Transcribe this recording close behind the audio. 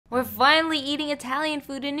We're finally eating Italian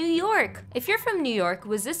food in New York! If you're from New York,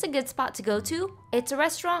 was this a good spot to go to? It's a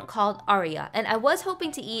restaurant called Aria, and I was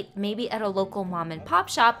hoping to eat maybe at a local mom and pop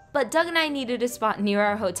shop, but Doug and I needed a spot near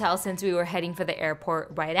our hotel since we were heading for the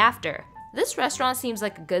airport right after. This restaurant seems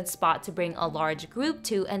like a good spot to bring a large group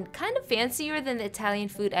to and kind of fancier than the Italian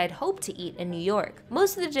food I'd hoped to eat in New York.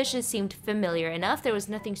 Most of the dishes seemed familiar enough, there was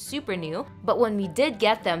nothing super new, but when we did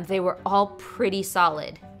get them, they were all pretty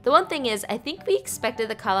solid. The one thing is, I think we expected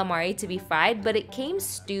the calamari to be fried, but it came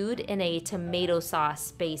stewed in a tomato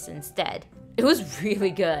sauce base instead. It was really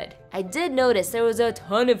good. I did notice there was a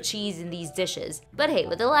ton of cheese in these dishes, but hey,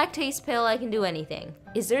 with a lactase pill, I can do anything.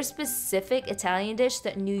 Is there a specific Italian dish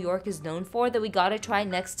that New York is known for that we gotta try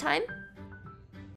next time?